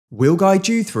We'll guide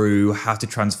you through how to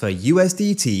transfer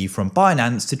USDT from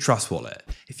Binance to Trust Wallet.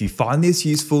 If you find this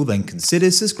useful, then consider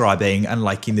subscribing and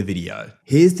liking the video.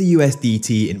 Here's the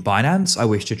USDT in Binance I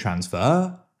wish to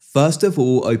transfer. First of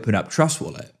all, open up Trust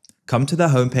Wallet. Come to the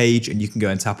homepage and you can go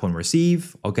and tap on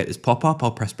Receive. I'll get this pop-up,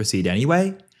 I'll press Proceed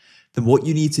anyway. Then what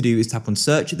you need to do is tap on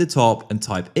Search at the top and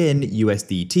type in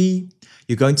USDT.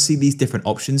 You're going to see these different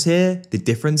options here. The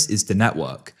difference is the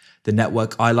network. The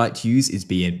network I like to use is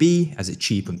BNB as it's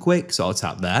cheap and quick, so I'll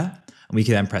tap there. And we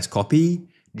can then press copy.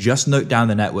 Just note down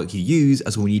the network you use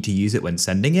as we'll need to use it when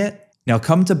sending it. Now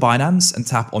come to Binance and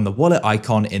tap on the wallet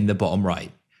icon in the bottom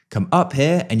right. Come up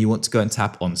here and you want to go and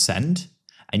tap on Send.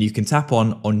 And you can tap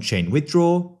on On-Chain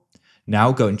Withdraw.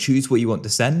 Now go and choose what you want to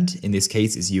send. In this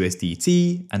case, it's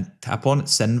USDT, and tap on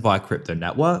Send via Crypto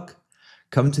Network.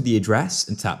 Come to the address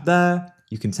and tap there.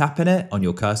 You can tap in it on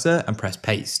your cursor and press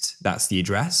Paste. That's the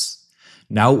address.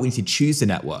 Now we need to choose the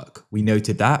network. We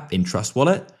noted that in Trust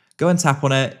Wallet. Go and tap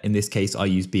on it. In this case, I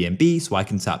use BNB, so I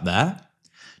can tap there.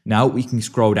 Now we can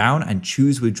scroll down and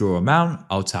choose withdraw amount.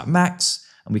 I'll tap max.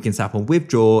 And we can tap on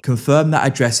withdraw, confirm that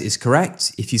address is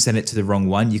correct. If you send it to the wrong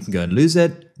one, you can go and lose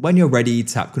it. When you're ready,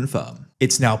 tap confirm.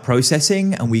 It's now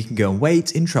processing and we can go and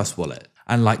wait in Trust Wallet.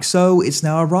 And like so, it's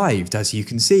now arrived, as you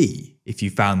can see. If you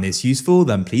found this useful,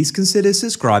 then please consider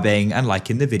subscribing and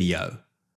liking the video.